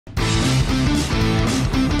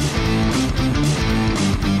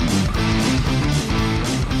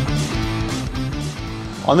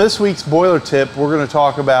On this week's boiler tip, we're going to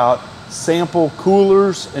talk about sample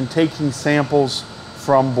coolers and taking samples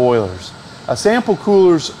from boilers. A sample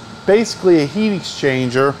cooler's basically a heat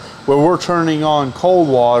exchanger where we're turning on cold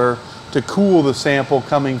water to cool the sample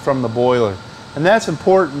coming from the boiler. And that's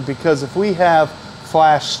important because if we have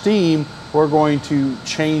flash steam, we're going to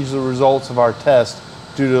change the results of our test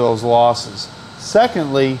due to those losses.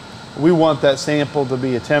 Secondly, we want that sample to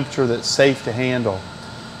be a temperature that's safe to handle.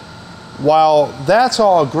 While that's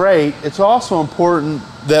all great, it's also important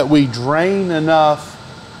that we drain enough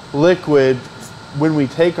liquid when we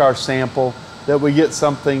take our sample that we get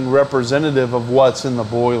something representative of what's in the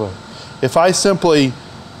boiler. If I simply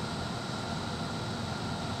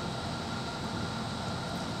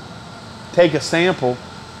take a sample,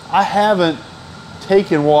 I haven't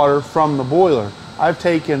taken water from the boiler. I've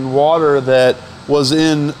taken water that was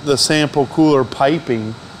in the sample cooler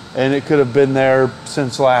piping, and it could have been there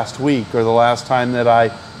since last week or the last time that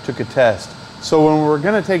I took a test. So when we're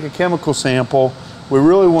going to take a chemical sample, we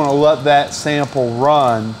really want to let that sample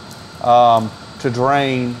run to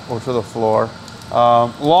drain or to the floor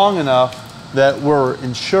long enough that we're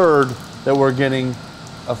ensured that we're getting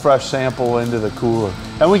a fresh sample into the cooler.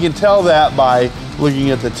 And we can tell that by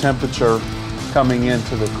looking at the temperature coming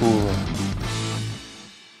into the cooler.